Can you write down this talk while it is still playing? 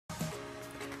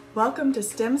Welcome to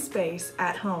STEM Space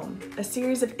at Home, a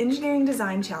series of engineering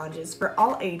design challenges for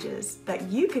all ages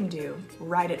that you can do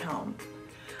right at home.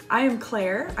 I am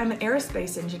Claire, I'm an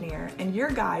aerospace engineer and your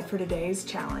guide for today's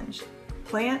challenge,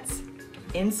 plants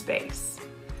in space.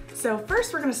 So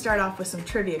first we're going to start off with some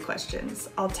trivia questions.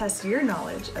 I'll test your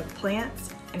knowledge of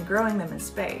plants and growing them in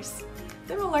space.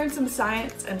 Then we'll learn some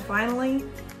science and finally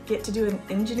get to do an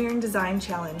engineering design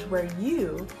challenge where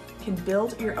you can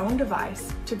build your own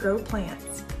device to grow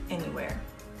plants anywhere.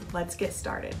 Let's get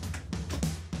started.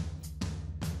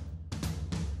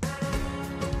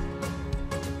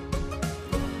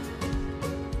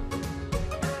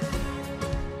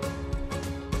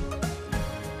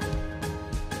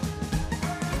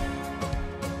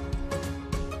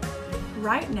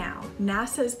 Right now,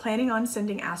 NASA is planning on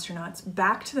sending astronauts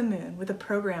back to the moon with a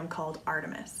program called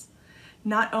Artemis.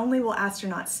 Not only will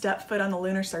astronauts step foot on the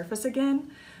lunar surface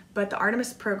again, but the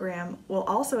Artemis program will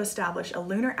also establish a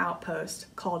lunar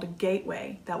outpost called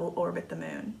Gateway that will orbit the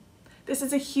moon. This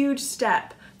is a huge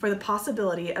step for the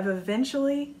possibility of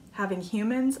eventually having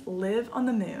humans live on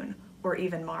the moon or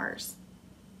even Mars.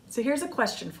 So here's a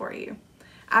question for you.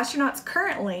 Astronauts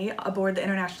currently aboard the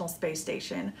International Space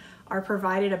Station are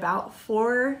provided about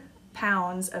 4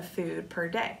 pounds of food per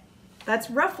day. That's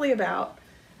roughly about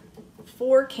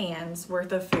 4 cans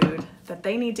worth of food that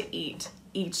they need to eat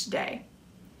each day.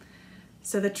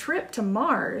 So the trip to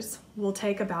Mars will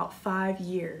take about 5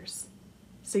 years.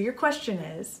 So your question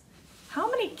is, how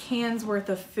many cans worth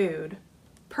of food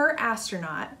per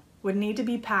astronaut would need to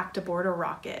be packed aboard a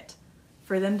rocket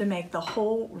for them to make the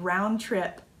whole round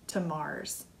trip to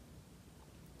Mars?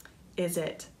 Is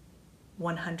it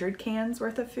 100 cans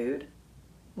worth of food,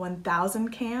 1,000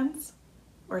 cans,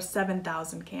 or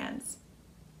 7,000 cans?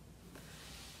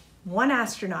 One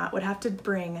astronaut would have to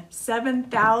bring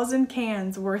 7,000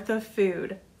 cans worth of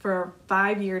food for a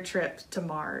 5-year trip to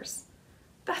Mars.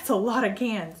 That's a lot of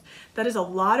cans. That is a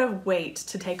lot of weight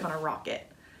to take on a rocket.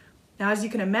 Now, as you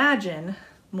can imagine,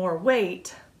 more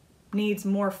weight needs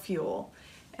more fuel,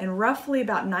 and roughly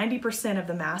about 90% of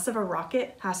the mass of a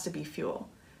rocket has to be fuel.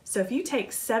 So if you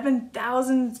take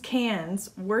 7,000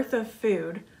 cans worth of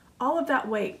food, all of that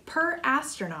weight per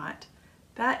astronaut,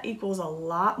 that equals a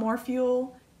lot more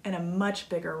fuel and a much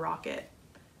bigger rocket,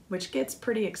 which gets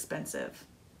pretty expensive.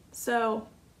 So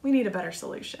we need a better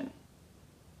solution.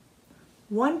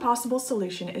 One possible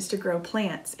solution is to grow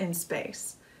plants in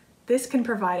space. This can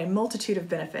provide a multitude of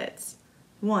benefits.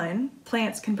 One,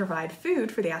 plants can provide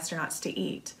food for the astronauts to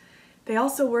eat. They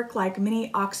also work like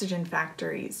mini oxygen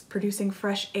factories, producing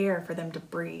fresh air for them to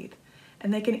breathe,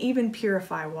 and they can even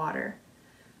purify water.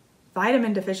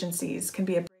 Vitamin deficiencies can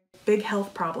be a big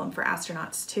health problem for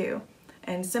astronauts too.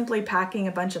 And simply packing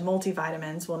a bunch of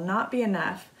multivitamins will not be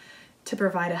enough to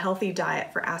provide a healthy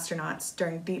diet for astronauts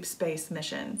during deep space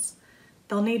missions.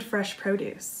 They'll need fresh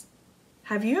produce.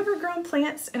 Have you ever grown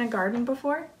plants in a garden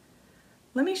before?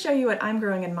 Let me show you what I'm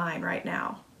growing in mine right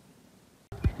now.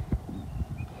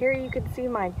 Here you can see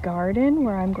my garden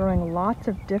where I'm growing lots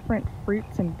of different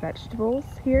fruits and vegetables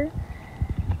here.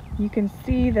 You can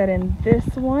see that in this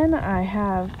one I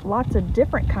have lots of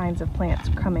different kinds of plants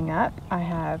coming up. I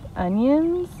have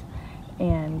onions,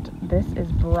 and this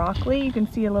is broccoli. You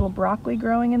can see a little broccoli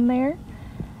growing in there.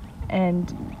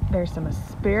 And there's some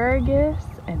asparagus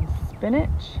and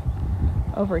spinach.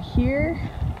 Over here,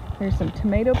 there's some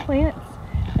tomato plants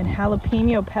and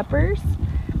jalapeno peppers.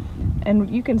 And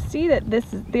you can see that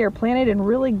they are planted in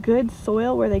really good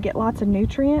soil where they get lots of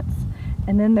nutrients.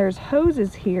 And then there's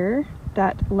hoses here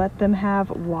that let them have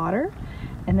water,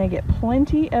 and they get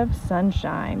plenty of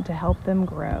sunshine to help them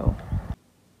grow.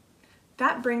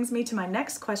 That brings me to my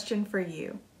next question for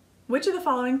you. Which of the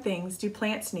following things do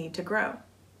plants need to grow?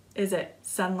 Is it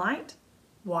sunlight,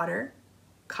 water,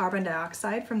 carbon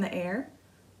dioxide from the air,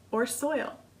 or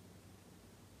soil?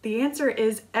 The answer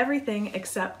is everything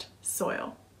except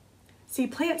soil. See,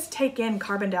 plants take in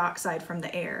carbon dioxide from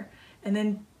the air and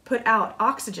then put out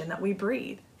oxygen that we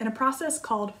breathe in a process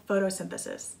called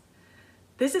photosynthesis.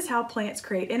 This is how plants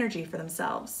create energy for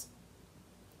themselves.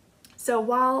 So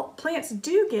while plants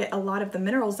do get a lot of the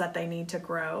minerals that they need to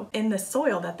grow in the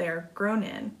soil that they're grown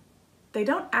in, they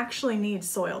don't actually need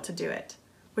soil to do it,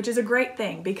 which is a great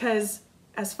thing because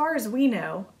as far as we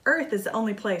know, Earth is the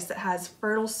only place that has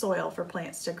fertile soil for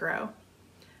plants to grow.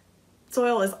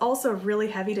 Soil is also really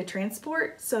heavy to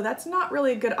transport, so that's not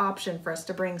really a good option for us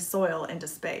to bring soil into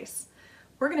space.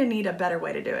 We're going to need a better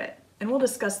way to do it, and we'll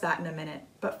discuss that in a minute.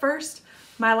 But first,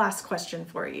 my last question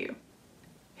for you.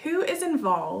 Who is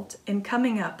involved in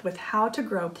coming up with how to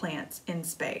grow plants in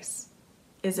space?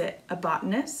 Is it a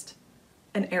botanist,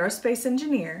 an aerospace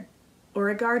engineer, or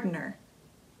a gardener?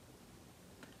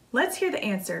 Let's hear the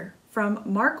answer from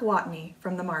Mark Watney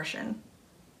from The Martian.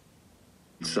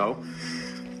 So,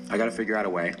 I gotta figure out a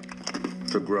way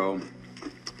to grow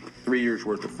 3 years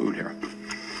worth of food here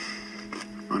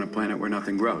on a planet where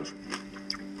nothing grows.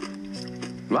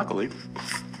 Luckily,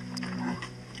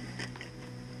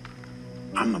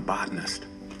 I'm a botanist.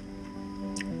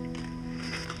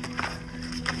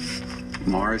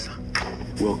 Mars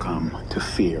will come to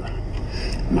fear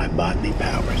my botany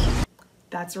powers.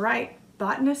 That's right,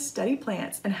 botanists study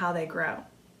plants and how they grow.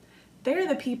 They're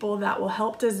the people that will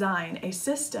help design a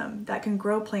system that can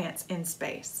grow plants in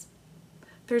space.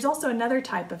 There's also another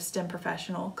type of STEM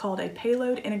professional called a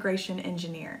payload integration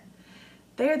engineer.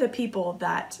 They're the people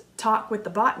that talk with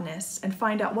the botanists and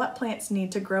find out what plants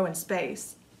need to grow in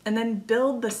space, and then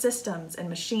build the systems and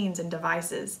machines and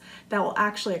devices that will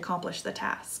actually accomplish the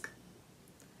task.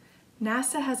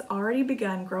 NASA has already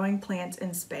begun growing plants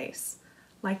in space,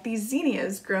 like these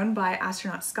zinnias grown by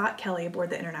astronaut Scott Kelly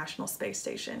aboard the International Space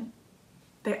Station.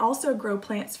 They also grow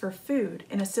plants for food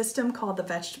in a system called the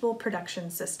Vegetable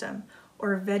Production System,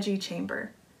 or veggie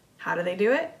chamber. How do they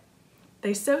do it?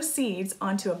 They sow seeds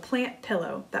onto a plant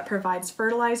pillow that provides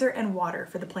fertilizer and water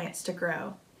for the plants to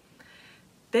grow.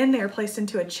 Then they are placed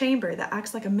into a chamber that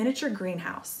acts like a miniature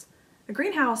greenhouse. A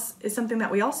greenhouse is something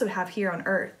that we also have here on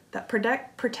Earth that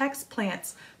protects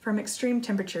plants from extreme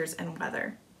temperatures and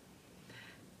weather.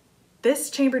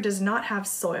 This chamber does not have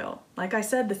soil. Like I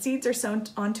said, the seeds are sown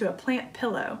onto a plant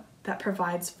pillow that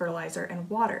provides fertilizer and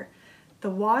water. The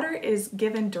water is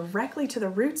given directly to the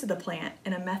roots of the plant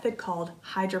in a method called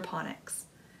hydroponics.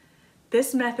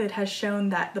 This method has shown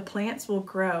that the plants will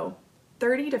grow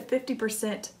 30 to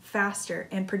 50% faster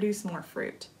and produce more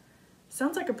fruit.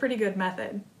 Sounds like a pretty good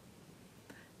method.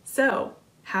 So,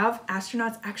 have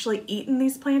astronauts actually eaten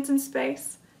these plants in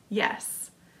space? Yes.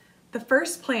 The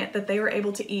first plant that they were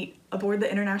able to eat aboard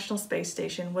the International Space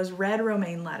Station was red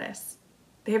romaine lettuce.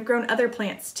 They have grown other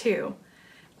plants too,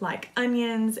 like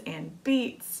onions and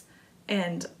beets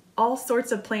and all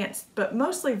sorts of plants, but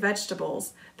mostly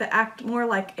vegetables that act more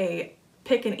like a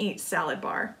pick and eat salad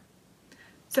bar.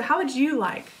 So how would you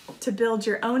like to build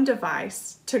your own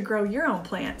device to grow your own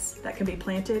plants that can be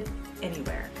planted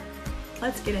anywhere?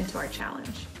 Let's get into our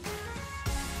challenge.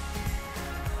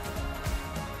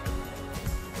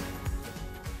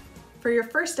 For your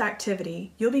first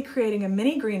activity, you'll be creating a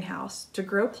mini greenhouse to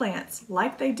grow plants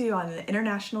like they do on the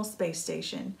International Space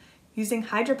Station using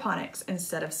hydroponics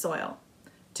instead of soil.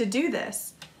 To do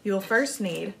this, you'll first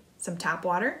need some tap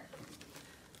water,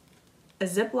 a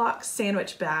Ziploc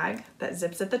sandwich bag that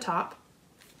zips at the top,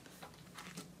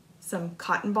 some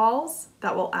cotton balls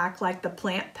that will act like the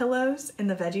plant pillows in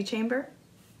the veggie chamber,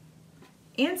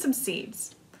 and some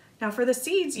seeds. Now for the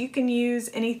seeds, you can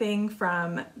use anything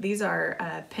from, these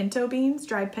are pinto beans,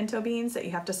 dried pinto beans that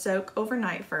you have to soak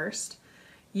overnight first.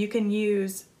 You can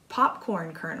use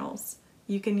popcorn kernels.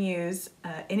 You can use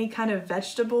any kind of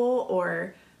vegetable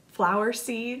or flower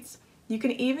seeds. You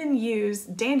can even use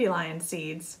dandelion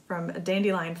seeds from a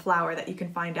dandelion flower that you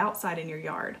can find outside in your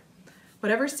yard.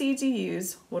 Whatever seeds you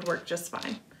use would work just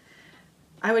fine.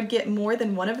 I would get more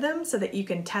than one of them so that you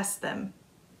can test them.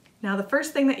 Now the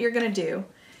first thing that you're going to do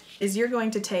is you're going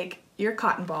to take your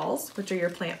cotton balls, which are your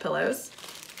plant pillows,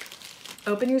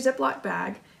 open your Ziploc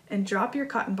bag, and drop your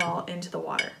cotton ball into the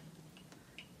water.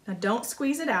 Now don't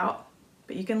squeeze it out,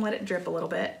 but you can let it drip a little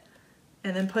bit,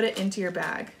 and then put it into your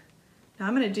bag. Now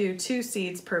I'm going to do 2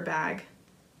 seeds per bag,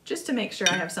 just to make sure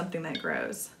I have something that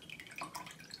grows.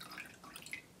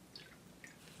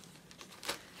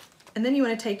 And then you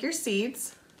want to take your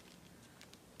seeds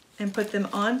and put them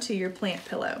onto your plant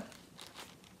pillow.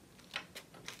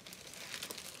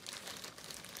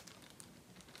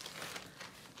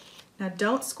 Now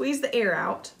don't squeeze the air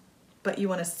out, but you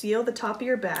want to seal the top of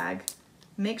your bag.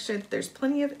 Make sure that there's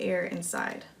plenty of air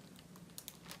inside.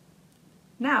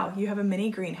 Now you have a mini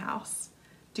greenhouse.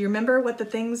 Do you remember what the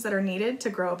things that are needed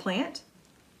to grow a plant?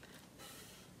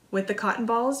 With the cotton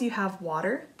balls, you have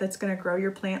water that's going to grow your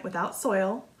plant without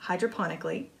soil,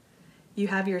 hydroponically. You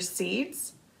have your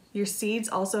seeds. Your seeds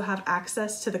also have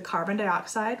access to the carbon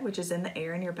dioxide, which is in the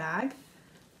air in your bag.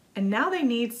 And now they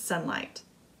need sunlight.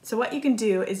 So what you can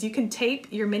do is you can tape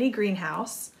your mini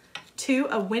greenhouse to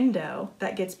a window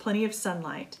that gets plenty of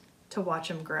sunlight to watch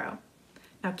them grow.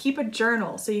 Now keep a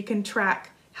journal so you can track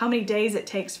how many days it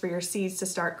takes for your seeds to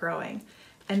start growing.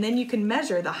 And then you can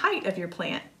measure the height of your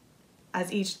plant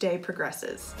as each day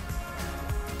progresses.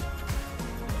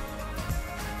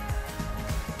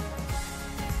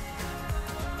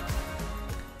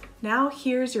 Now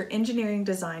here's your engineering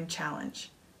design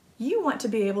challenge. You want to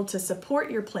be able to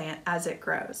support your plant as it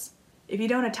grows. If you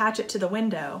don't attach it to the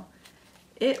window,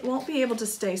 it won't be able to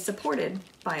stay supported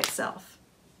by itself,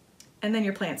 and then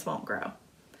your plants won't grow.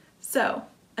 So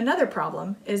another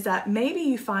problem is that maybe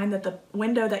you find that the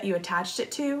window that you attached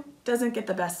it to doesn't get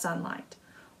the best sunlight,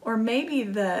 or maybe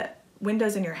the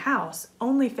windows in your house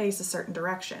only face a certain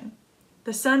direction.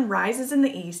 The sun rises in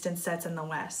the east and sets in the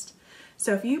west.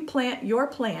 So if you plant your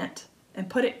plant and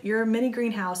put your mini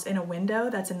greenhouse in a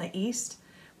window that's in the east,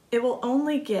 it will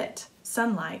only get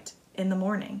sunlight in the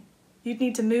morning. You'd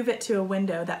need to move it to a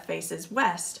window that faces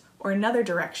west or another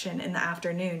direction in the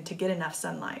afternoon to get enough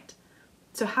sunlight.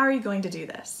 So how are you going to do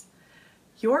this?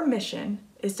 Your mission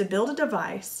is to build a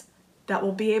device that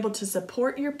will be able to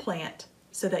support your plant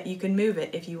so that you can move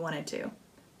it if you wanted to.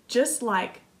 Just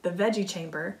like the veggie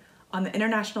chamber on the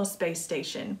International Space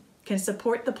Station can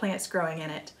support the plants growing in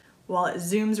it while it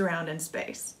zooms around in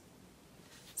space.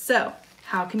 So,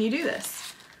 how can you do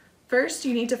this? First,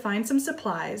 you need to find some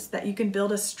supplies that you can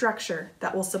build a structure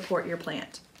that will support your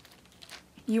plant.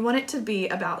 You want it to be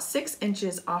about 6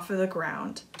 inches off of the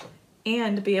ground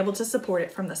and be able to support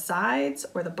it from the sides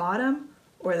or the bottom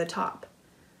or the top.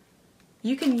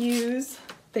 You can use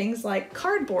things like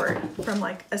cardboard from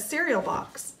like a cereal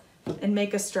box and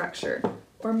make a structure.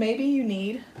 Or maybe you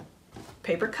need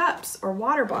paper cups or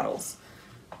water bottles.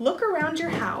 Look around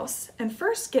your house and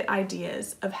first get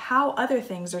ideas of how other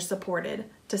things are supported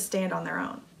to stand on their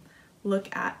own.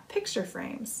 Look at picture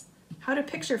frames. How do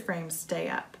picture frames stay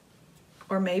up?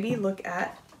 Or maybe look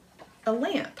at a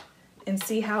lamp and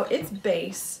see how its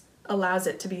base allows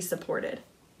it to be supported.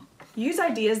 Use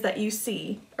ideas that you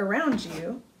see around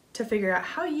you to figure out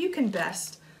how you can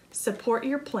best support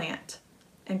your plant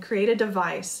and create a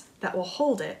device that will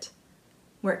hold it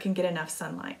where it can get enough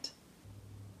sunlight.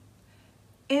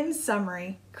 In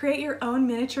summary, create your own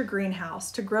miniature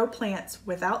greenhouse to grow plants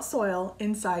without soil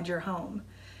inside your home.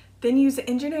 Then use the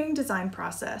engineering design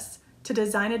process to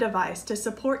design a device to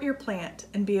support your plant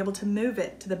and be able to move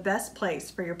it to the best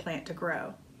place for your plant to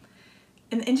grow.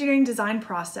 In the engineering design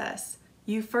process,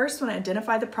 you first want to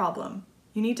identify the problem.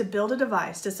 You need to build a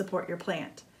device to support your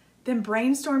plant. Then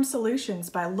brainstorm solutions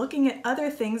by looking at other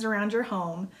things around your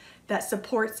home that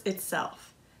supports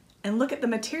itself. And look at the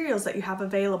materials that you have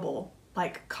available,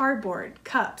 like cardboard,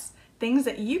 cups, things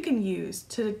that you can use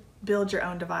to build your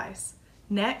own device.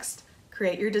 Next,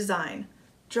 create your design.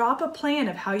 Draw up a plan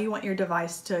of how you want your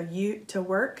device to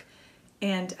work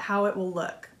and how it will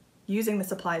look using the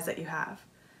supplies that you have.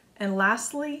 And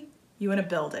lastly, you want to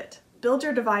build it. Build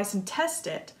your device and test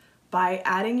it by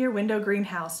adding your window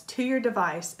greenhouse to your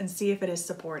device and see if it is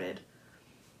supported.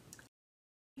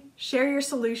 Share your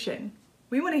solution.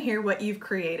 We want to hear what you've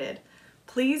created.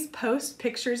 Please post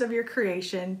pictures of your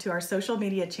creation to our social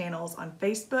media channels on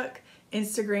Facebook,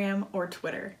 Instagram, or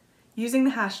Twitter using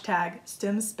the hashtag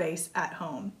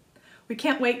STEMSpaceAtHome. We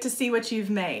can't wait to see what you've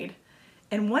made.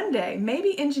 And one day,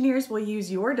 maybe engineers will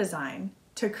use your design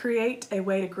to create a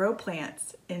way to grow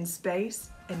plants in space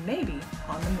and maybe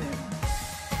on the moon.